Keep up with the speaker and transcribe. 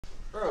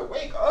Bro,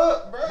 wake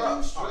up, bro.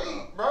 You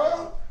straight,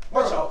 bro.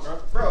 Watch out, bro.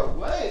 Bro,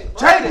 what?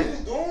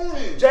 Jaden! What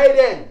are you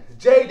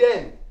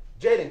Jaden!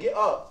 Jaden, get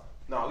up.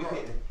 No, we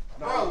can't.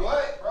 Bro,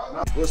 what,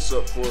 bro? What's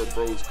up, Four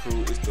Bros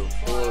crew? It's the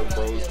Four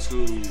Bros 2,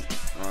 you know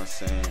what I'm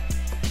saying?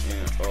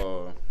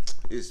 And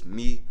it's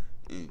me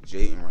and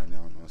Jaden right now,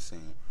 you know what I'm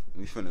saying?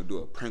 We finna do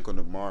a prank on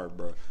Demar,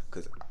 bro.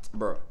 Cause,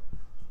 bro,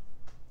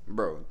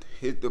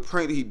 the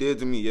prank that he did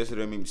to me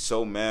yesterday made me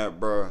so mad,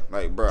 bro.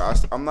 Like, bro,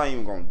 I'm not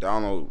even gonna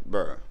download,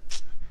 bro.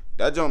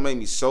 That junk made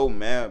me so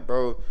mad,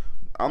 bro.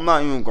 I'm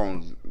not even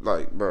gonna,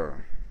 like, bro.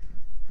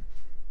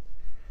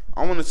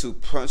 I wanted to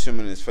punch him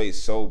in his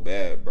face so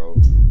bad, bro.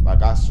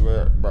 Like, I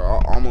swear, bro,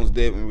 I almost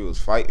did when we was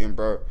fighting,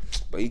 bro.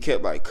 But he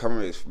kept, like,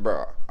 covering his,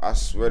 bro. I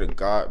swear to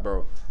God,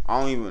 bro.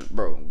 I don't even,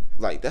 bro.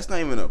 Like, that's not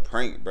even a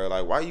prank, bro.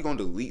 Like, why you gonna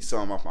delete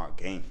something off my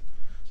game?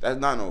 That's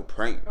not no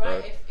prank, bro.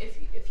 Right,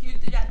 if you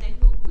do that, then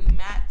he'll be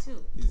mad,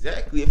 too.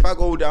 Exactly. If I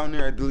go down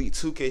there and delete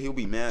 2K, he'll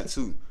be mad,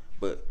 too.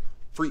 But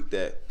freak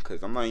that,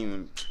 because I'm not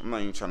even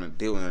trying to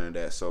deal with none of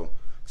that. So,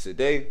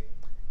 today,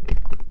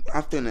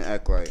 I'm finna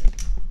act like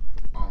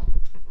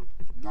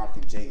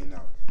knocking Jaden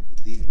out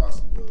with these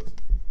boxing gloves,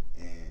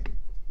 and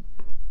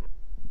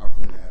I'm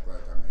finna act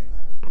like I may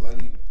have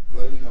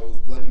bloody nose,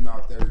 bloody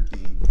mouth,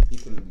 everything. He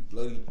finna be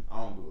bloody. I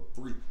don't give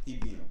a freak. He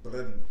being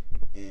bloody,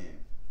 and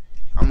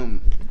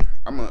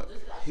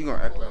he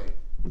gonna act like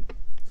freak.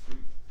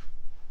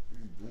 What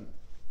are you doing?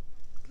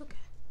 Look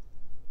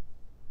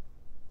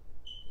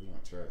We gonna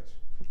trash.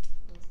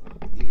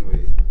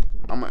 Anyways,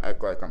 I'm gonna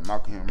act like I'm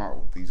knocking him out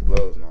with these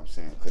gloves. You know what I'm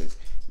saying? Cause,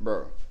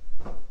 bro,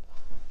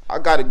 I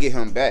gotta get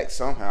him back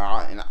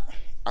somehow, and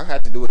I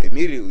had to do it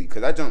immediately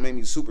because that junk made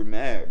me super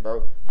mad,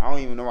 bro. I don't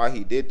even know why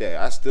he did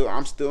that. I'm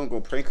still gonna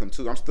prank him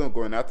too. I'm still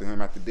going after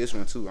him after this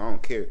one too. I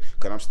don't care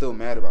because I'm still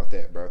mad about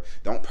that, bro.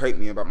 Don't prank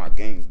me about my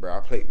games, bro. I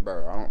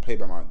don't play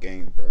by my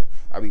games, bro.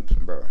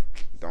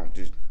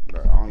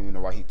 Bro. I don't even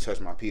know why he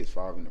touched my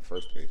PS5 in the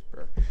first place,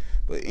 bro.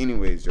 But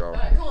anyways, y'all.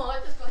 Alright, come on,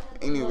 let's just go ahead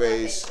and put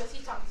Anyways. because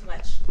he's talking too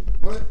much.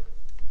 What?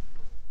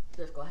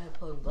 Let's go ahead and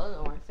put blood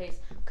on my face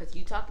because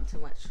you talking too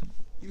much.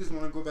 You just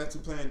want to go back to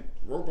playing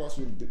Roblox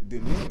with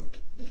Demir.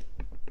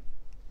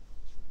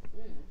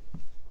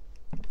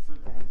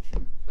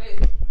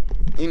 Wait.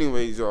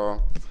 Anyways,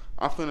 y'all,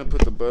 I'm finna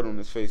put the blood on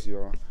his face,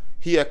 y'all.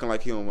 He acting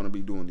like he don't want to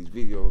be doing these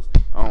videos.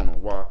 I don't know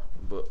why,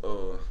 but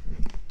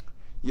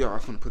yeah, I'm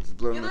finna put this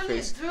blood on his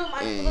face,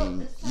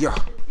 and yeah.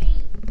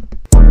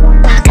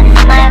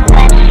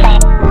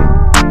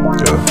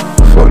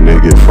 Fuck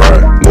nigga get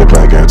fried. Nigga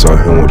playing game, tell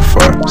him what the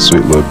fuck.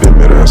 Sweet little bit,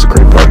 man, that's a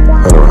great pie. I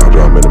don't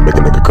know how to make a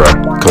nigga cry.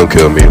 Come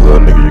kill me, little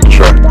nigga, you can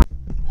try.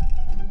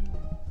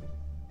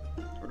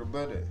 Where the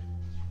blood at?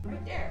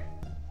 Right there.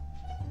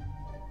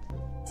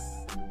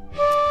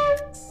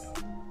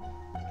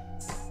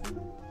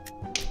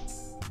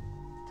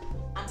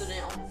 I'm doing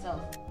it on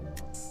myself.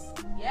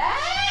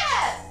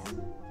 Yes!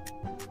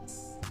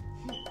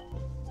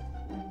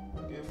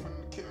 Get it from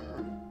the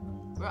camera.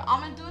 Bro, I'm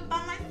gonna do it by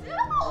myself.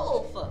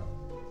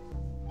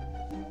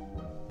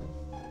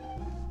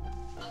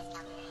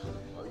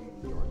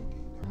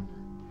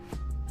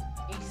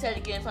 You said to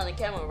get in front of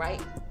the camera,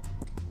 right?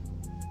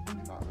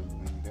 Not really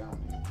leaning down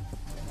there.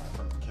 Not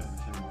from the camera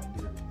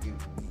right there.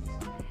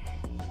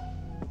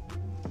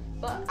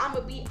 But I'm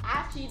gonna be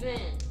ashy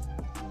then.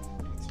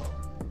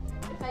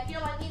 If I get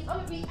on my knees, I'm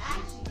gonna be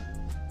ashy.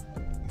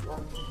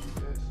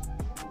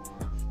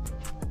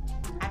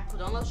 I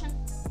put on lotion.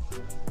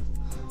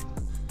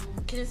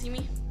 Can you see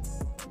me?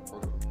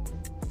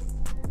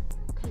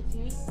 Can you see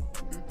me?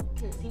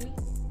 Can you see me?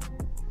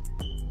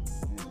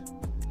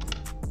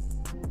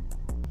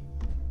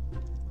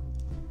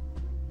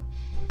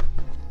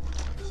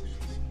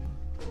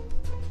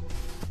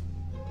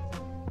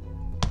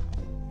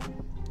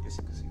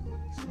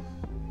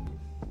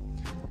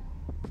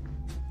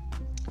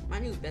 My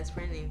new best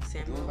friend named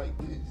Samuel. Do it like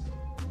this.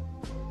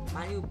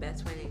 My new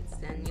best friend named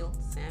Samuel.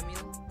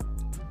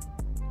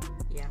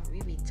 Yeah,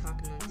 we be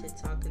talking on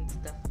TikTok and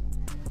stuff.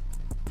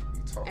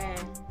 You talk.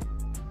 And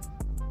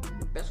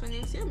my best friend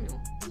named Samuel.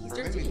 He's Bro,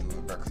 let me 13. do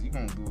it, bro, cause you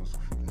gonna do it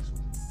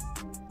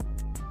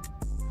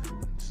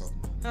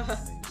so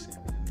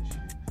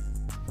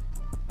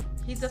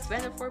He's a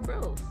fan of Four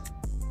Bros.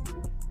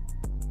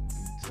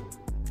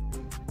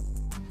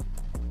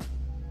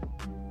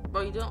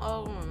 Bro, you don't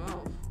all want to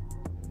know.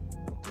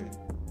 Okay.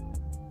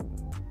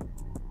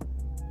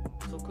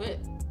 So quit.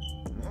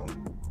 No.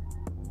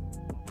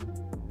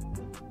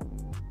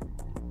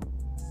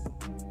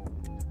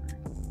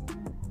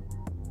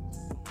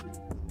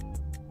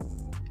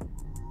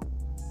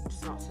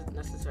 It's not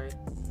necessary.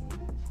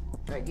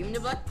 Alright, give me the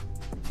blood.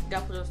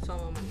 Gotta put some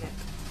on my neck.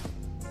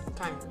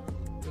 Kind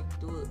of. Like,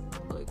 do it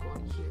like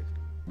on here.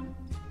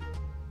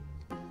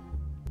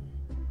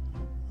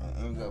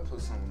 And we gotta put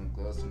some on the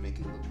gloves to make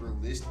it look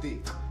realistic.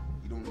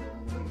 You don't never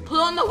want to Put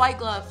on the white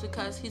gloves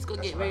because he's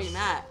gonna get very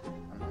mad.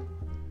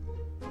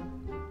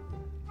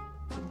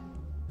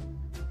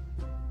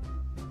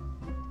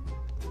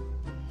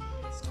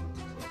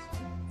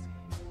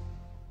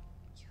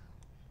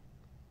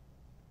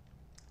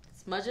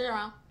 Smudge it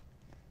around.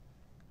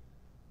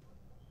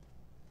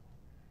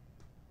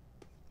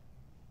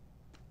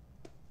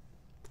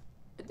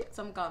 Get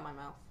some gum in my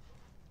mouth.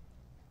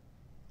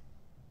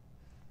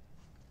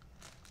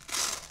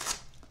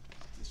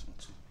 This one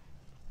too.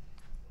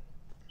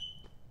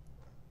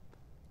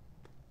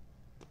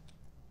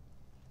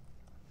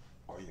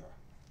 Oh yeah.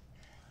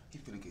 He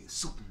finna get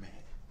super mad.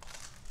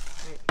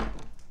 Right.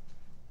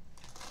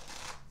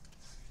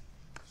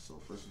 So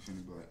first we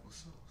finna be like,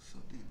 what's up? What's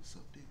up then? What's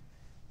up then?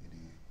 And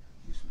then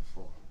we finna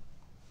fall.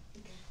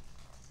 Okay.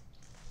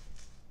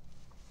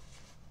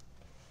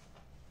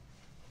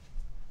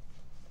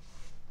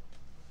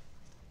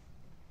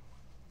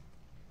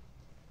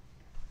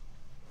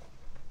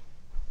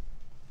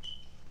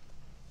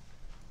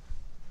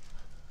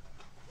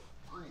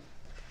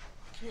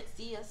 Can't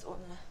see us on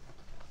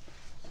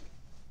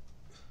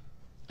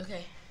the.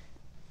 Okay.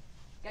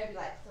 Gotta be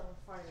like some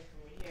farther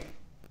from here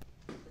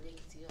so they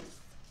can see us.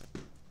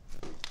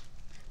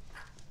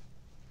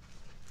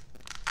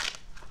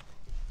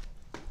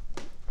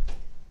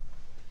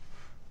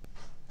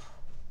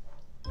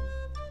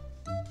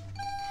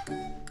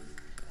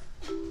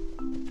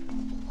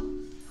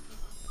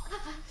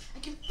 I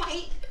can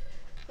fight.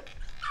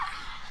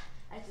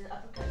 I did an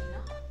uppercut, you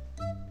know?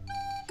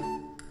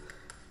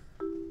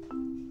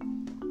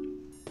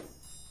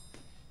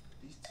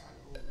 These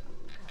tight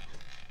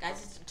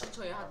Guys, it's a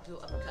tutorial how to do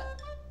an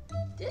uppercut.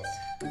 This,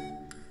 like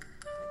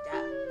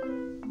that.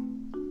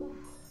 Ooh.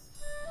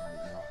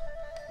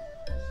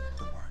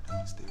 Tomorrow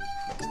downstairs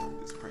before we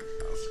start this prank.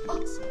 I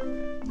was so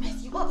mad.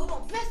 Mess you up, we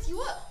gonna mess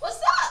you up. What's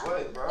up?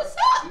 What, bro? What's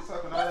up? You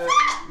talking all What's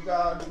that? up? You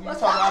got you What's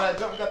talking up? all that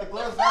jump? You got the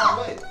gloves down.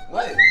 What?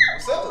 What?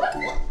 What's up?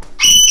 What?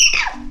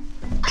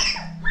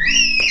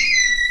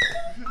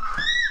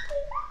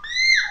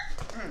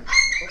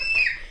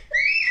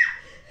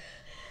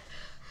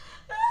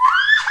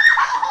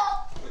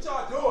 What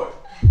y'all doing?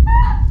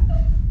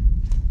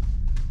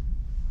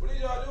 What are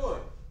y'all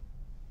doing?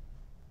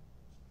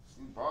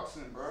 You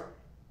boxing, bro?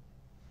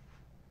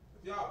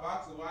 If y'all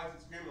boxing, why is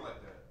he screaming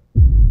like that?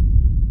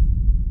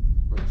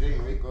 Bro,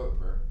 Jaden, wake up,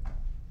 bro.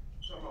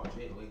 Talking about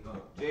Jay, wake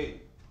up.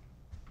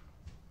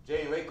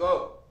 Jaden, wake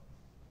up,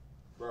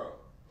 Bro.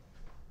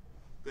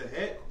 The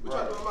heck? What Bro.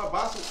 y'all doing about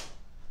boxing?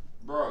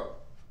 bro.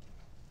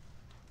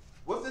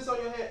 What's this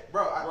on your head?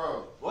 Bro,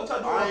 Bro, what y'all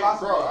doing I about ain't,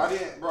 boxing? bro, I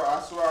didn't, bro.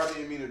 I swear I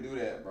didn't mean to do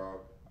that, bro.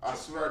 I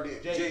swear I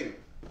didn't. Jaden.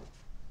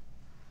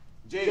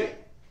 Jaden,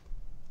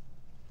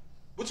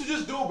 What you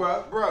just do,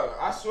 bro? bro.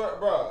 I swear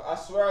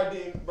I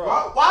didn't, bro.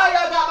 Why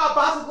y'all got my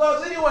boxing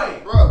gloves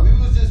anyway? Bro, we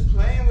was just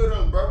playing with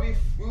him, bro.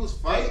 We was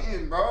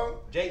fighting, bro.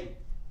 Jaden.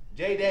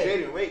 Jaden.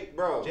 Jaden, wait,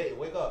 bro. Jaden,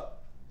 wake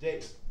up.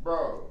 Jaden.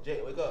 Bro.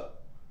 Jaden, wake up.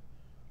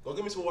 Go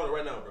get me some water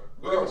right now, bro.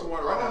 Go Bro, get me some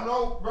water right I don't now.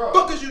 know, bro. What the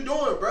fuck is you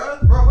doing, bro?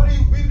 Bro, what are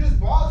you? We just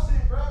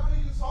boxing, bro. What are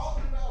you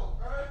talking about,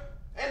 bro?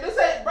 And this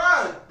ain't,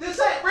 bro. This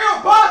ain't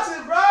real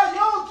boxing, bro. You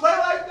don't play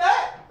like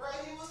that. Bro,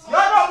 he was Y'all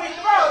don't be,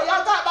 bro.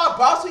 Y'all got my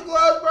boxing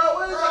gloves, bro.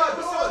 What is Bro, y'all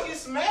he was doing? talking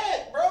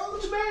smack, bro.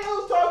 What you mean he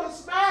was talking He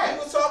smack?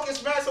 was talking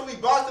smack, so we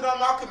boxed it up,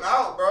 knock him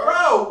out, bro.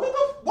 Bro,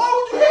 why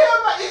would you hit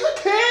him like he's a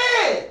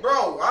kid?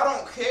 Bro, I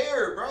don't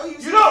care, bro.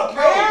 You don't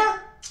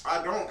care?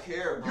 I don't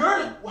care,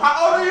 bro.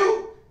 How old are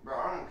you? Bro,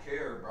 I don't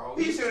care, bro.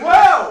 He's should've-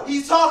 12.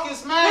 He's talking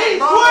smack, He's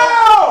bro.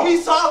 12.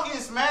 He's talking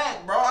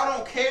smack, bro. I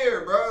don't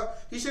care, bro.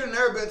 He should have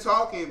never been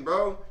talking,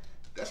 bro.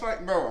 That's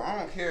like, bro, I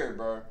don't care,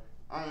 bro.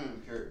 I don't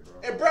even care,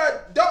 bro. And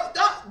bro,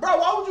 bro,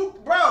 why would you,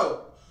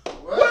 bro?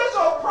 What is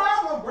your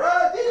problem,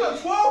 bro? These are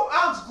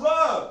 12-ounce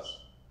gloves.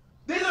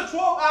 These are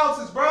 12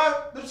 ounces, bro.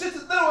 Them shits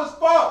is little as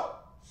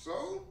fuck.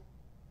 So?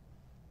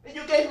 And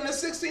you gave him the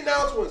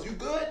 16-ounce ones. You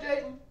good,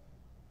 Jaden?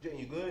 Jaden,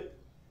 you good?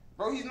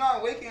 Bro, he's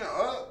not waking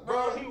up,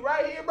 bro. Bro, he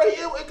right here, bro.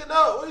 He ain't waking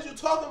up. What is you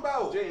talking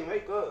about? Jaden,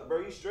 wake up, bro.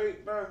 You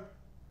straight, bro?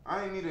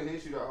 I ain't need to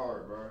hit you that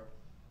hard, bro.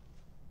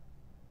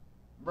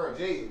 Bro,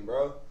 Jaden,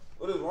 bro.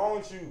 What is wrong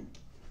with you?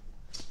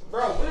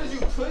 Bro, what is you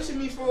pushing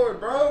me for,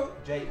 bro?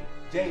 Jaden.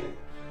 Jaden.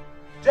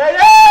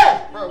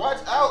 Jaden! Bro, watch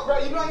out, bro.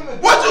 You not even.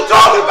 What you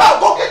talking about?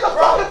 Go get the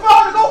fucking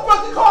phone and go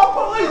fucking call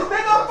police.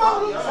 Nigga,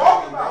 what you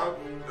talking about?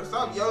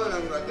 Stop yelling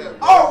at me like that,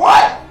 bro. Oh,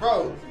 what?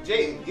 Bro,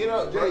 Jaden, get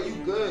up, bro. You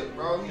good,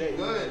 bro. You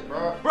good,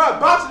 bro. Bro,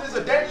 boxing is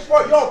a dangerous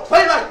sport. You don't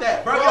play like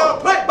that, bro. You don't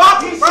play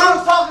boxing, bro.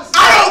 talking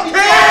I don't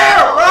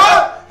care,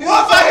 bro.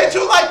 What if I hit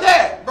you like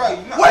that? Bro,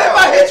 you not, What if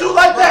I hit you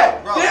like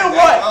that? Bro, Then back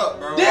what? up,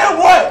 bro. Then Back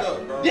what?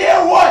 up, bro.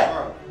 Then what?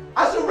 Bro.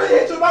 I should really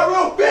hit you with my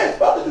real fist.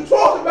 What are you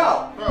talking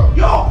about? Bro.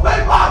 You don't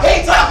play boxing.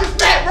 He talking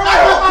smack, bro. I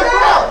don't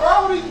care. Bro,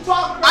 what are you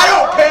talking about? I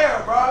don't bro? care,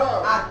 bro.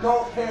 Bro. I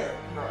don't care.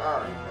 Bro, all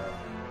right, bro.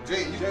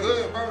 Jaden, you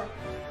good, bro?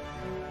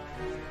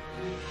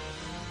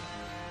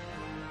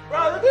 Bro,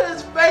 look at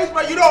his face,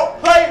 bro. You don't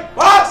play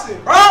boxing,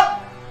 bro.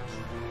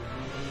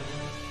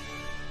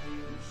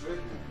 You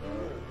tripping, bro.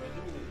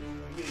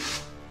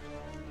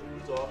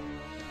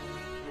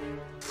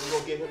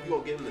 You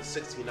gonna get him the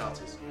 16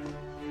 ounces.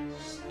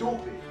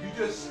 Stupid. You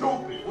just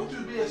stupid. What you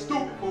being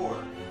stupid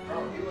for?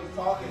 Bro, he was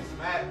talking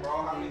smack,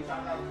 bro. How many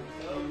times I was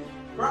tell you?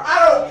 Bro,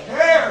 I don't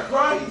care,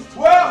 bro. He's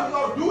 12. He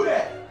gonna do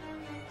that.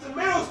 It's in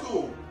middle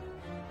school.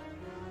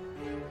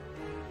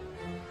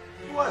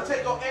 You wanna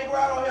take your anger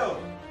out on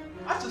him?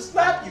 I should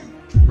slap you.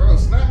 Bro,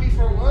 slap me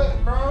for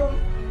what, bro?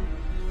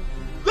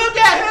 Look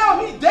at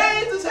him. He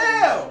dazed as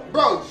hell.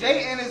 Bro,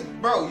 Jayden is,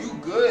 bro, you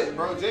good,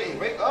 bro. Jayden,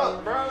 wake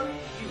up, bro.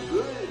 You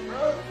good,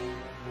 bro.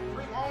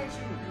 What's wrong with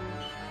you?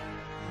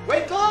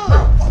 Wake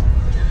up.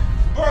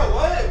 Bro,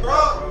 what,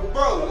 bro?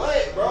 Bro,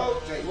 what,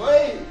 bro? Jay,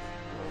 Wait.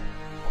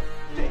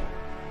 Jay.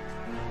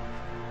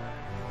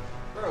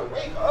 Bro,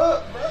 wake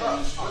up, bro.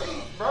 You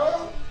straight,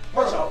 bro.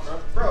 What's up, bro?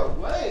 Bro,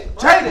 what?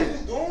 Bro, Jayden. What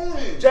you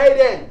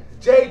doing?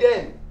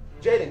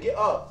 Jaden, get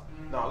up.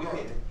 No, we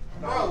can't.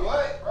 Bro,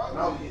 what, bro?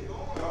 No, What are you doing,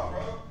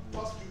 bro?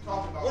 What's you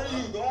talking about? What are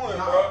you doing,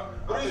 Nah, bro?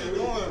 What I are you think we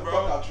doing, need to bro?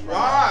 fuck out you right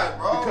Why,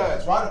 bro?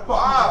 Because why the fuck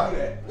Why? would you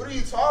do that? What are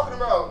you talking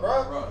about,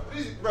 bro? Bro. What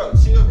is, bro,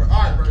 chill, bro. All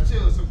right, bro,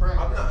 chill. It's a prank.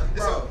 I'm bro. not,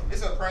 bro.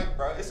 It's a prank,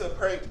 bro. It's a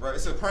prank, bro.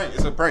 It's a prank.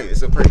 It's a prank.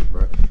 It's a prank,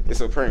 bro.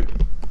 It's a prank.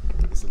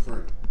 It's a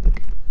prank.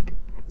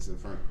 It's a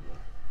prank, bro.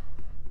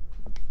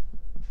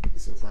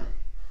 It's a prank.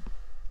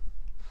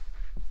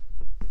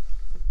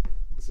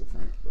 It's a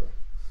prank, bro.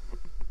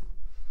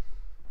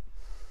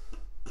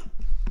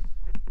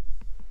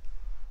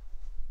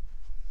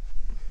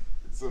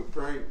 It's a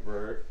prank,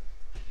 bro.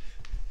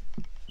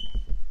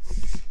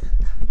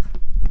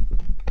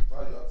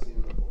 Why y'all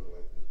teaming up on it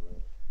like this,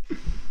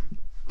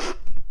 bro?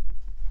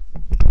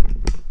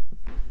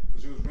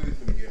 Cause you was really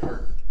finna get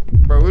hurt.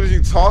 Bro, what are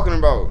you talking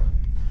about?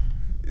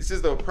 It's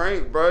just a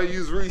prank, bro. You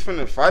was really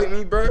finna fight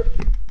me, bro?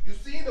 You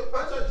seen the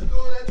punch I just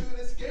throwing at you and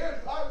it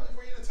scared you. Obviously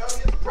for you to tell me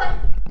it's a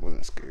prank. I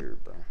wasn't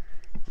scared, bro.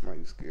 Why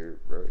you scared,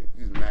 bro?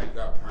 You was mad you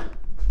got pranked.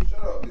 Shut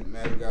up. You was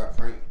mad you got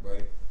pranked,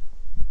 boy.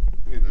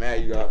 You was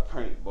mad you got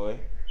pranked, boy.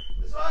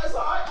 It's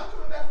alright. I'm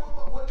coming back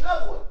with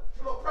another one.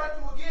 I'm gonna prank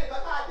you again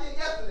like I did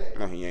yesterday.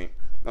 No, he ain't.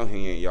 No,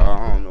 he ain't, y'all.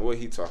 I don't know what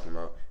he talking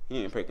about.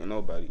 He ain't pranking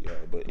nobody, y'all.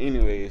 But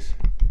anyways,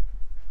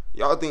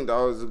 y'all think that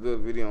was a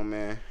good video,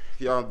 man.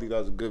 If y'all think that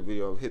was a good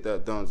video, hit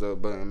that thumbs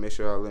up button. Make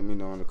sure y'all let me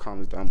know in the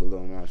comments down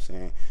below, you know what I'm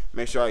saying?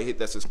 Make sure y'all hit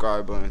that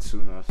subscribe button too,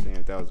 you know what I'm saying?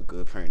 If that was a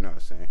good prank, you know what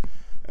I'm saying?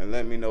 And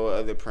let me know what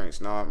other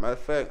pranks. Now, matter of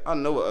fact, I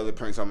know what other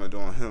pranks I'm gonna do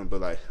on him, but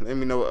like, let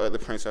me know what other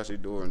pranks I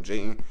should do on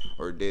Jayden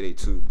or Dede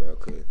too, bro.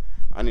 Cause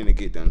I need to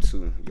get them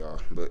too, y'all.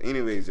 But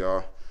anyways,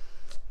 y'all,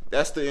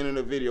 that's the end of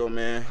the video,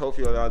 man. Hope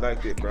y'all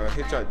liked it, bro.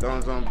 Hit that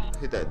thumbs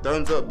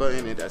up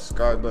button and that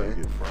subscribe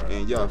button.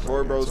 And y'all,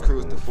 4 Bros Crew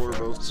is the 4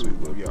 Bros too.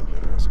 Y'all.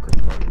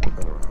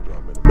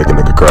 Make a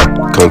nigga cry.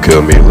 Come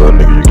kill me, little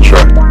nigga, you can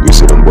try. We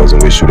see them boys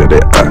and we shoot at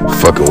their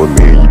eye. Fucking with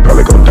me, you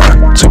probably gon'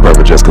 die. 2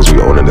 private jets cause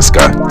we own in the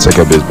sky. Take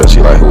a bitch, bet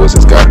she like, who is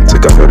this guy?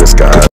 Take off her the sky.